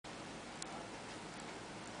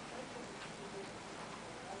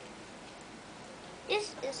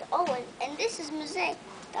This is Owen, and this is Mosaic.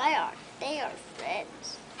 They are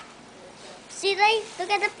friends. See, they look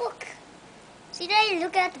at the book. See, they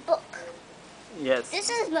look at the book. Yes. This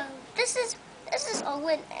is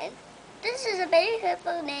Owen, and this is a baby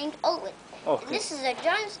hippo named Owen. Okay. And this is a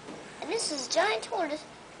giant tortoise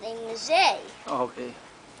named Mosaic. Okay.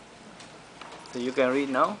 So you can read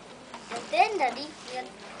now? And then, Daddy, you can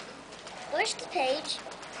push the page.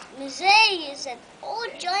 Mosaic is an old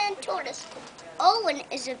giant tortoise. Owen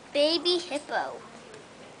is a baby hippo.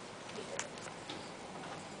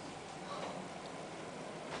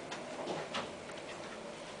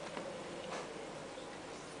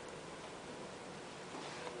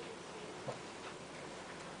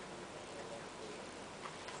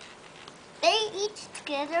 They eat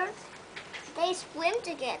together. They swim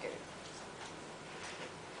together.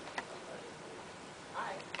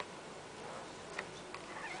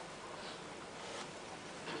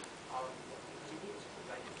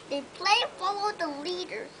 They play and follow the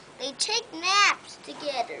leader. They take naps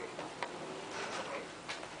together.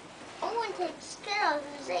 Owen takes care of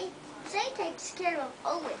Zay. Zay takes care of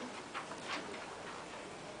Owen.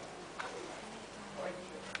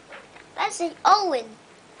 Let's say Owen.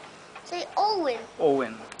 Say Owen.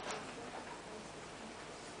 Owen.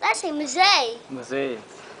 Let's say Mosaic. Mosaic.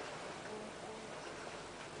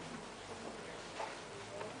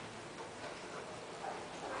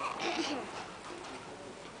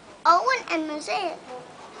 Owen and Mosaic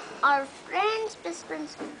are friends, best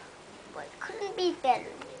friends, but couldn't be better.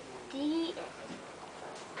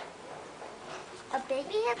 A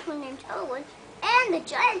baby hippo named Owen and a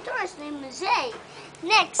giant tortoise named Mosaic.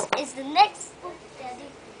 Next is the next book, Daddy.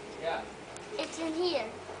 Yeah. It's in here.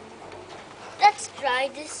 Let's try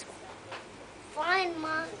this. Find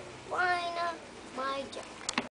my job.